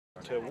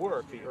To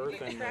work, the Earth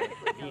and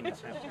the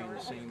Venus have to be in the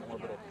same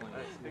orbital plane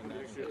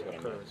to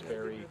occur. It's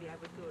very,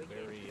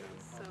 very.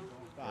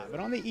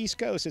 But on the East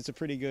Coast, it's a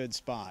pretty good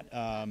spot.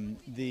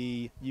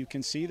 You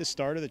can see the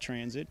start of the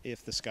transit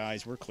if the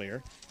skies were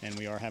clear, and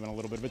we are having a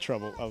little bit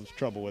of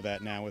trouble with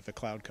that now with the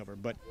cloud cover.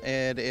 But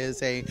it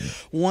is a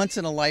once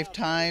in a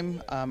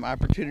lifetime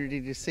opportunity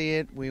to see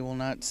it. We will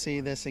not see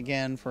this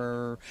again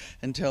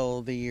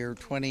until the year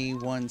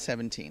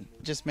 2117.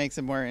 Just makes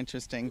it more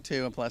interesting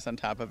too. And plus, on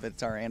top of it,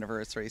 it's our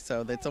anniversary,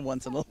 so it's a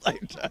once in a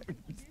lifetime.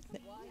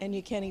 And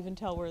you can't even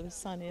tell where the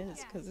sun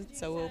is because it's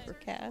so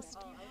overcast.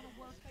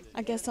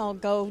 I guess I'll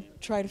go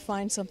try to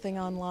find something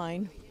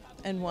online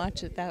and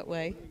watch it that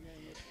way.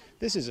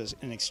 This is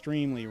an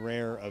extremely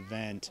rare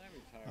event,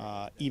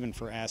 even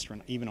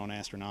on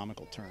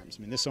astronomical terms.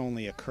 I mean, this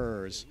only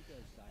occurs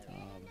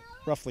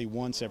roughly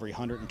once every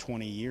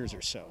 120 years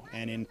or so,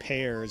 and in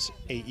pairs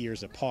 8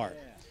 years apart.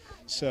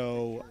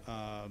 So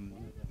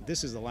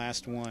this is the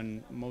last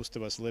one most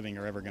of us living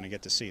are ever going to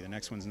get to see. The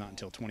next one's not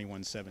until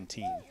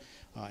 2117.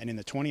 And in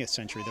the 20th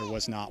century, there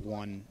was not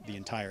one the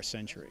entire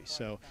century.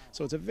 So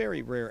it's a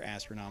very rare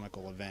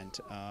astronomical event,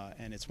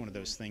 and it's one of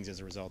those things as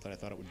a result that I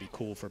thought it would be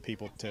cool for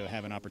people to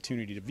have an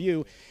opportunity to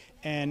view.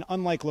 And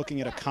unlike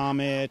looking at a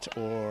comet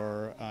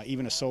or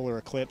even a solar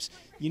eclipse,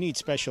 you need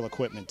special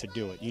equipment to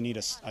do it. You need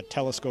a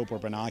telescope or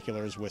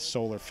binoculars with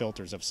solar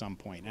filters of some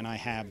point, and I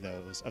have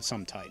those, of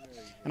some type.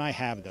 And I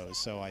have those,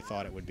 so I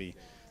thought it would be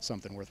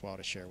something worthwhile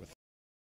to share with